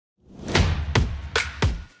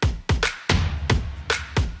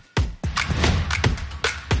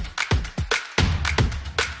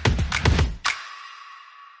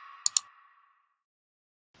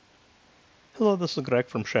Hello, this is Greg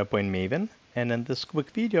from SharePoint Maven, and in this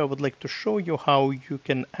quick video I would like to show you how you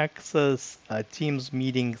can access Teams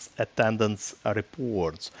meetings attendance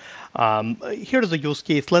reports. Here's a use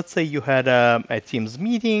case. Let's say you had a Teams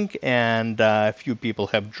meeting and a few people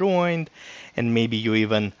have joined, and maybe you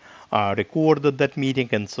even recorded that meeting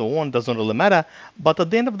and so on, doesn't really matter. But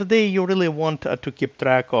at the end of the day, you really want to keep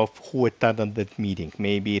track of who attended that meeting.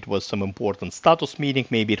 Maybe it was some important status meeting,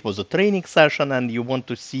 maybe it was a training session, and you want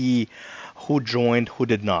to see who joined, who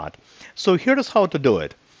did not. So here's how to do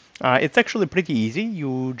it. It's actually pretty easy.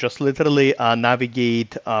 You just literally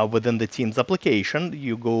navigate within the Teams application.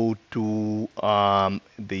 You go to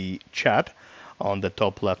the chat on the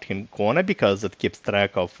top left-hand corner because it keeps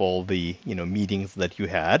track of all the meetings that you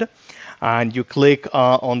had, and you click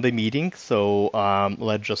on the meeting. So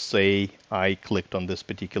let's just say I clicked on this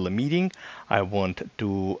particular meeting. I want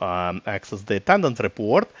to access the attendance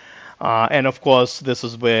report. And of course, this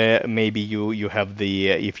is where maybe you have the,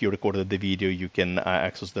 if you recorded the video, you can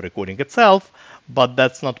access the recording itself, but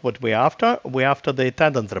that's not what we're after. We're after the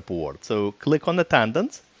attendance report. So click on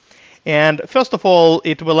attendance. And first of all,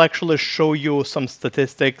 it will actually show you some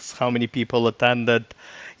statistics, how many people attended,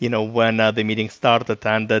 when the meeting started,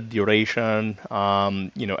 attended, duration,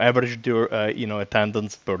 average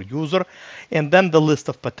attendance per user, and then the list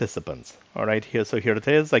of participants. All right, so here it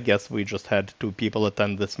is. I guess we just had 2 people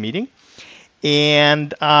attend this meeting.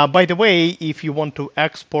 And by the way, if you want to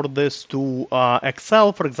export this to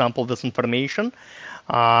Excel, for example, this information,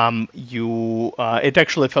 it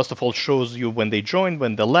actually first of all shows you when they joined,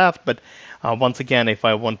 when they left. But once again, if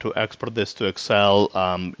I want to export this to Excel,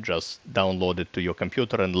 just download it to your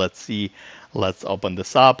computer and let's see. Let's open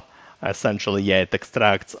this up. Essentially, yeah, it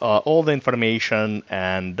extracts all the information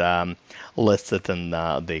and lists it in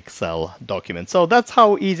the Excel document. So that's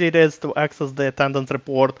how easy it is to access the attendance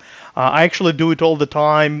report. I actually do it all the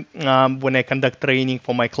time when I conduct training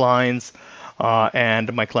for my clients.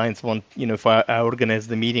 And my clients want, if I organize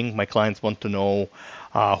the meeting, my clients want to know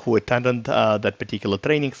who attended that particular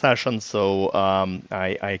training session. So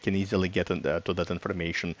I can easily get to that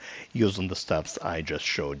information using the steps I just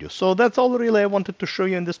showed you. So that's all really I wanted to show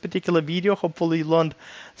you in this particular video. Hopefully you learned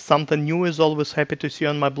something new. As always, happy to see you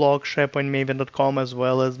on my blog, SharePointMaven.com, as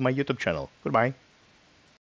well as my YouTube channel. Goodbye.